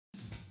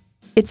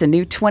It's a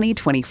new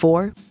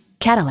 2024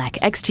 Cadillac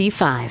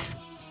XT5.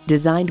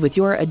 Designed with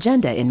your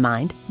agenda in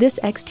mind,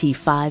 this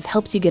XT5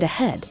 helps you get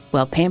ahead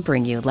while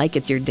pampering you like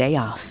it's your day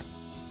off.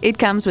 It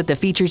comes with the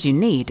features you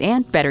need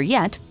and, better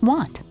yet,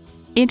 want.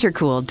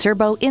 Intercooled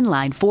turbo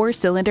inline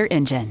 4-cylinder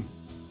engine,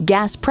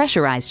 gas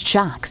pressurized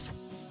shocks,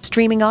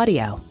 streaming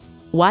audio,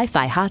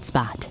 Wi-Fi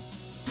hotspot,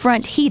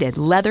 front heated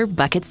leather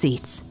bucket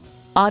seats,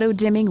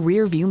 auto-dimming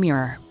rear view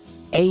mirror,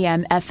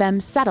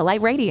 AM/FM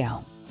satellite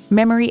radio,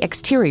 memory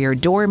exterior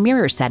door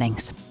mirror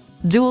settings,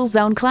 dual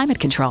zone climate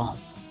control,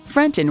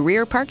 front and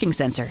rear parking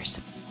sensors,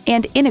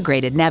 and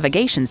integrated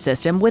navigation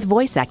system with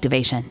voice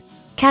activation.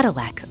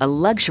 Cadillac, a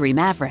luxury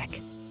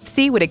maverick.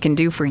 See what it can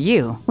do for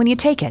you when you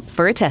take it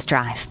for a test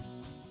drive.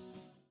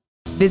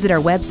 Visit our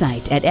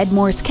website at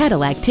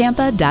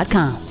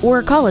edmorsecadillactampa.com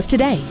or call us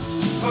today.